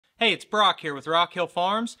Hey, it's Brock here with Rock Hill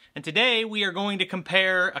Farms, and today we are going to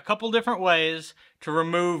compare a couple different ways to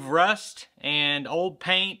remove rust and old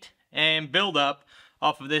paint and buildup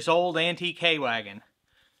off of this old antique hay wagon.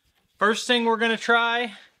 First thing we're going to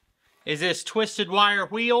try is this twisted wire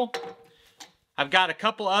wheel. I've got a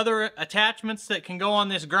couple other attachments that can go on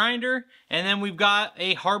this grinder, and then we've got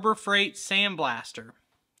a Harbor Freight sandblaster.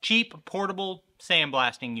 Cheap, portable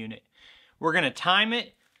sandblasting unit. We're going to time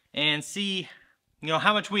it and see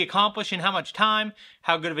how much we accomplish in how much time,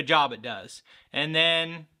 how good of a job it does. And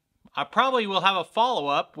then I probably will have a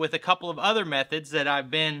follow-up with a couple of other methods that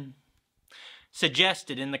I've been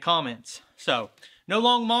suggested in the comments. So, no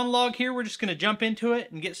long monologue here, we're just going to jump into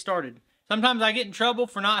it and get started. Sometimes I get in trouble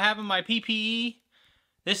for not having my PPE.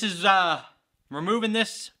 This is removing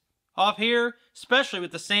this off here, especially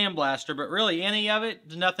with the sandblaster, but really any of it,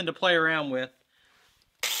 there's nothing to play around with.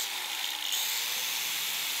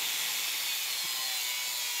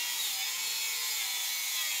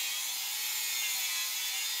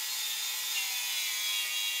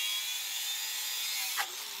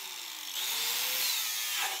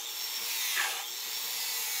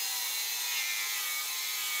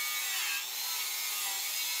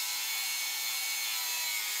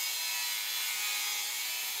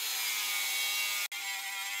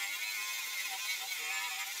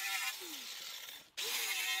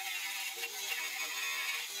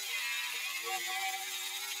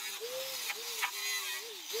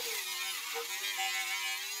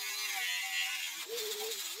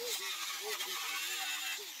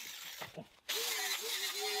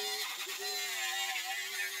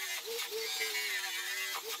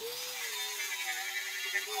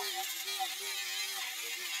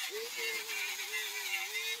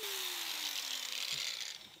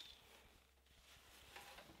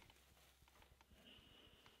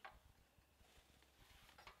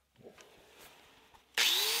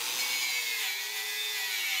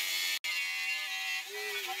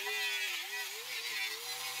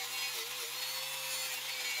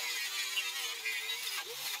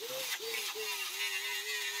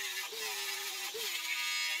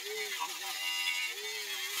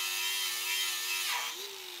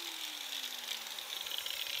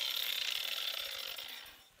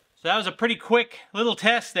 So that was a pretty quick little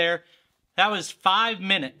test there. That was 5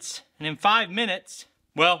 minutes. And in 5 minutes,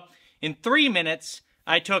 well, in 3 minutes,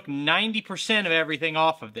 I took 90% of everything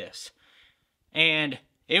off of this. And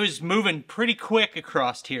it was moving pretty quick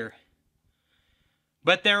across here.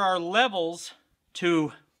 But there are levels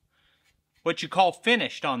to what you call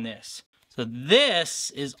finished on this. So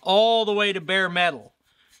this is all the way to bare metal.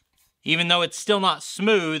 Even though it's still not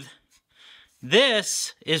smooth,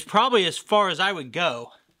 this is probably as far as I would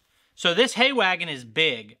go. So this hay wagon is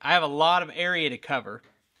big. I have a lot of area to cover.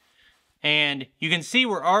 And you can see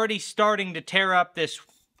we're already starting to tear up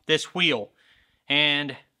this wheel.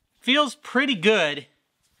 And feels pretty good.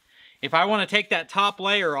 If I want to take that top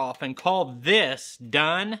layer off and call this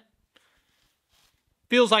done,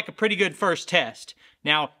 feels like a pretty good first test.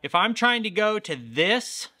 Now, if I'm trying to go to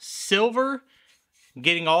this silver,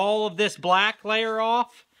 getting all of this black layer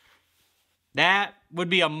off, that would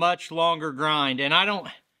be a much longer grind. And I don't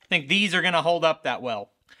think these are going to hold up that well.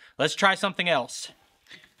 Let's try something else.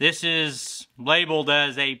 This is labeled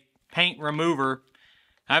as a paint remover.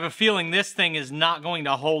 I have a feeling this thing is not going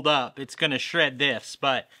to hold up. It's going to shred this,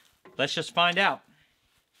 but let's just find out.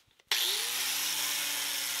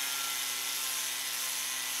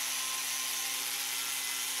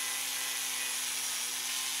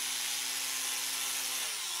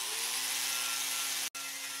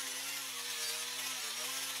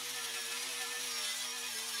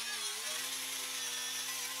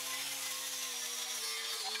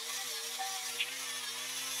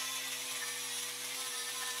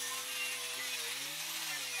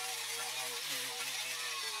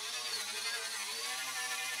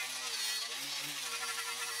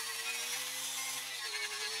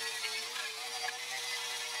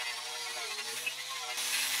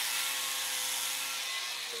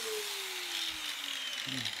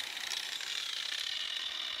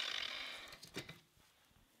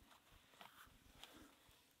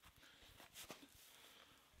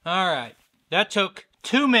 Alright, that took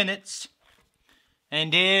 2 minutes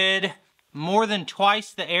and did more than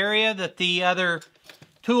twice the area that the other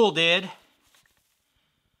tool did.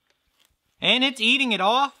 And it's eating it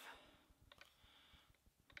off.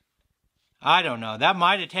 I don't know, that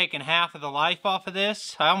might have taken half of the life off of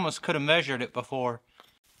this. I almost could have measured it before.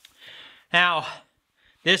 Now,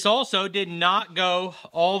 this also did not go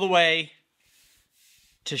all the way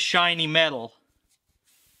to shiny metal.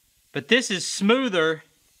 But this is smoother,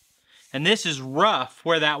 and this is rough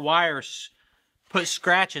where that wire put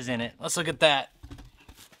scratches in it. Let's look at that.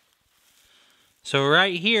 So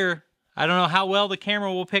right here, I don't know how well the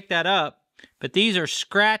camera will pick that up, but these are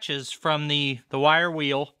scratches from the wire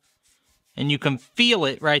wheel, and you can feel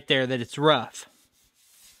it right there that it's rough.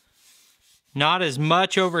 Not as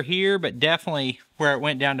much over here, but definitely where it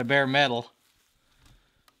went down to bare metal.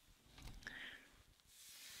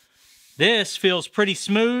 This feels pretty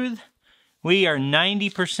smooth. We are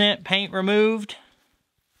 90% paint removed.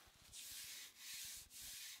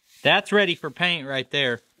 That's ready for paint right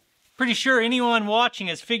there. Pretty sure anyone watching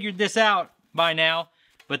has figured this out by now,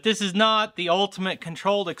 but this is not the ultimate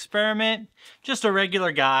controlled experiment. Just a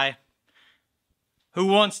regular guy who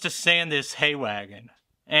wants to sand this hay wagon.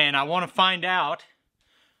 And I want to find out,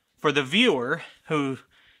 for the viewer who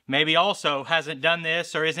maybe also hasn't done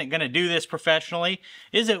this or isn't going to do this professionally,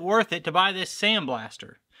 is it worth it to buy this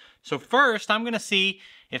sandblaster? So first, I'm going to see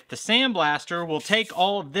if the sandblaster will take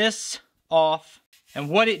all of this off and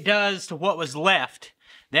what it does to what was left.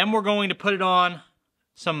 Then we're going to put it on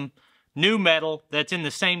some new metal that's in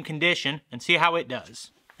the same condition and see how it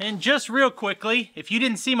does. And just real quickly, if you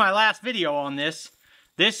didn't see my last video on this,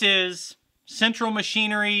 this is Central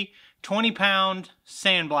Machinery 20-pound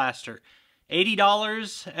sandblaster.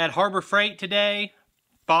 $80 at Harbor Freight today.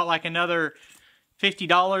 Bought like another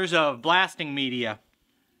 $50 of blasting media.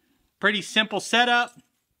 Pretty simple setup.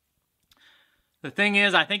 The thing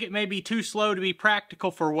is, I think it may be too slow to be practical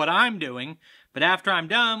for what I'm doing, but after I'm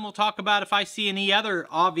done, we'll talk about if I see any other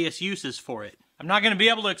obvious uses for it. I'm not going to be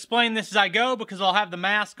able to explain this as I go because I'll have the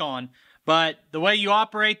mask on, but the way you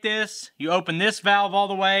operate this, you open this valve all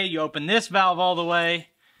the way, you open this valve all the way,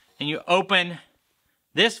 and you open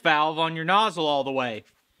this valve on your nozzle all the way.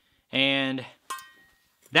 And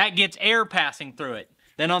that gets air passing through it.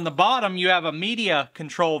 Then on the bottom, you have a media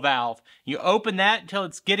control valve. You open that until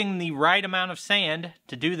it's getting the right amount of sand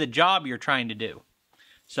to do the job you're trying to do.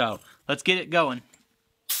 So, let's get it going.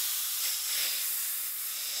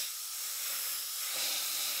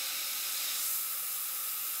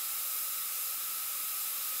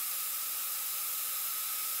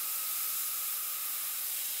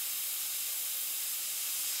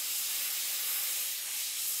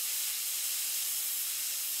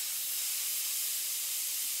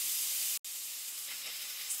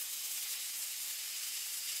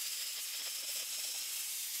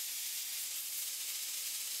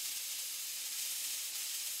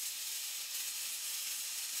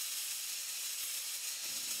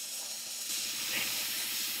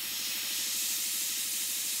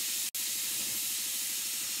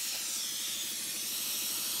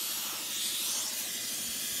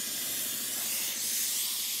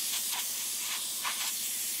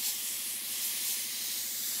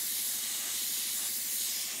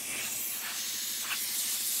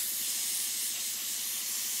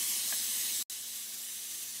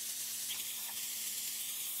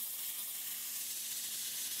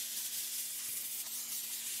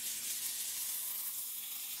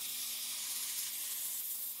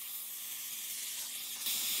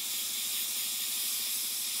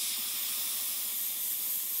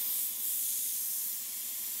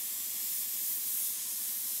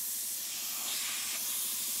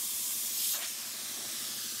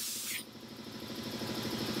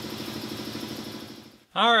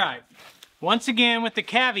 Alright, once again with the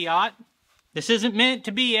caveat, this isn't meant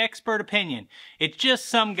to be expert opinion. It's just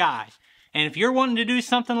some guy. And if you're wanting to do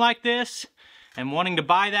something like this and wanting to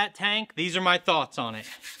buy that tank, these are my thoughts on it.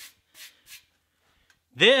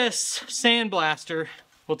 This sandblaster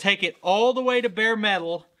will take it all the way to bare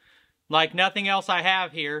metal like nothing else I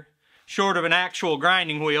have here, short of an actual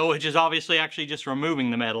grinding wheel, which is obviously actually just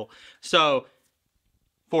removing the metal. So,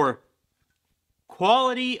 for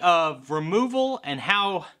quality of removal and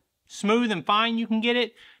how smooth and fine you can get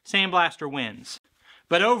it, sandblaster wins.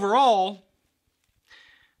 But overall,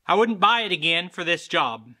 I wouldn't buy it again for this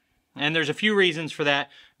job. And there's a few reasons for that.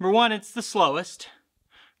 Number one, it's the slowest.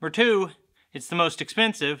 Number two, it's the most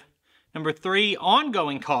expensive. Number three,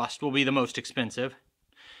 ongoing cost will be the most expensive.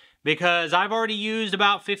 Because I've already used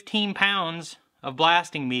about 15 pounds of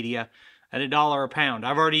blasting media at $1 a pound.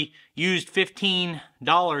 I've already used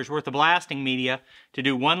 $15 worth of blasting media to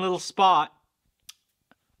do one little spot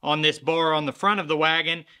on this bar on the front of the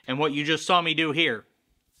wagon and what you just saw me do here.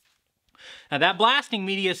 Now that blasting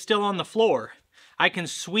media is still on the floor. I can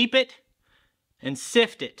sweep it and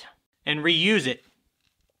sift it and reuse it.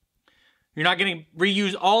 You're not going to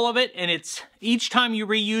reuse all of it, and each time you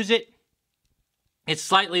reuse it, it's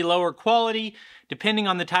slightly lower quality. Depending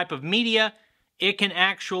on the type of media, it can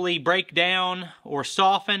actually break down or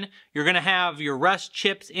soften. You're going to have your rust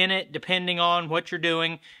chips in it depending on what you're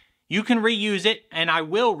doing. You can reuse it, and I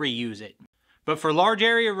will reuse it. But for large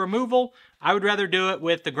area removal, I would rather do it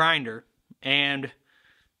with the grinder and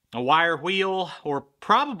a wire wheel, or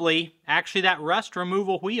probably actually that rust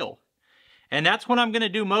removal wheel. And that's what I'm going to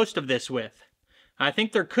do most of this with. I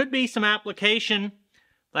think there could be some application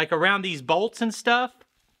like around these bolts and stuff,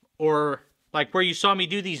 or like where you saw me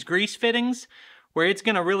do these grease fittings, where it's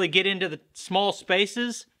going to really get into the small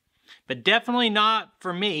spaces, but definitely not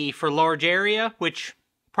for me for large area, which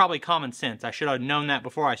probably common sense. I should have known that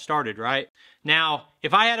before I started, right? Now,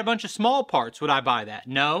 if I had a bunch of small parts, would I buy that?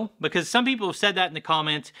 No, because some people have said that in the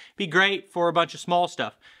comments. Be great for a bunch of small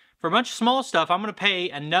stuff. For a bunch of small stuff, I'm going to pay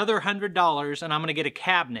another $100 and I'm going to get a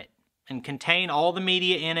cabinet and contain all the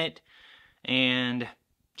media in it and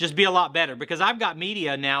just be a lot better, because I've got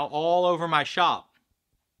media now all over my shop.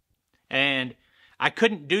 And I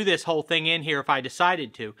couldn't do this whole thing in here if I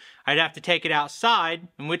decided to. I'd have to take it outside,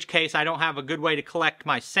 in which case I don't have a good way to collect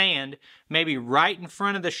my sand. Maybe right in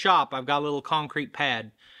front of the shop I've got a little concrete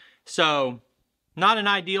pad. So, not an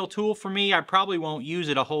ideal tool for me. I probably won't use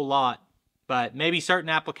it a whole lot, but maybe certain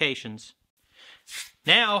applications.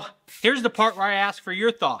 Now, here's the part where I ask for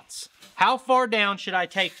your thoughts. How far down should I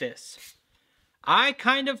take this? I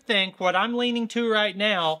kind of think what I'm leaning to right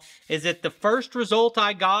now is that the first result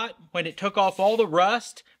I got when it took off all the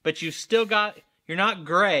rust, but you still got, you're not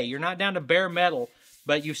gray, you're not down to bare metal,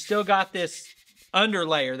 but you've still got this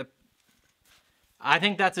underlayer. I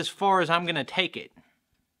think that's as far as I'm going to take it.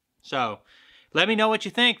 So, let me know what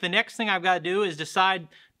you think. The next thing I've got to do is decide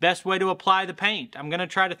best way to apply the paint. I'm going to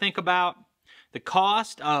try to think about the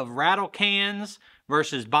cost of rattle cans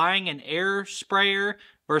versus buying an air sprayer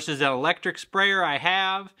versus an electric sprayer I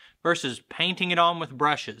have versus painting it on with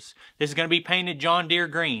brushes. This is going to be painted John Deere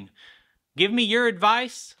green. Give me your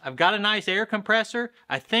advice. I've got a nice air compressor.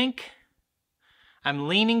 I think I'm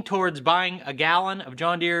leaning towards buying a gallon of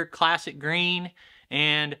John Deere Classic Green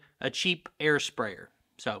and a cheap air sprayer.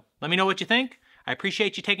 So let me know what you think. I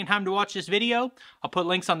appreciate you taking time to watch this video. I'll put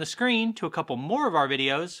links on the screen to a couple more of our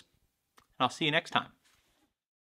videos, and I'll see you next time.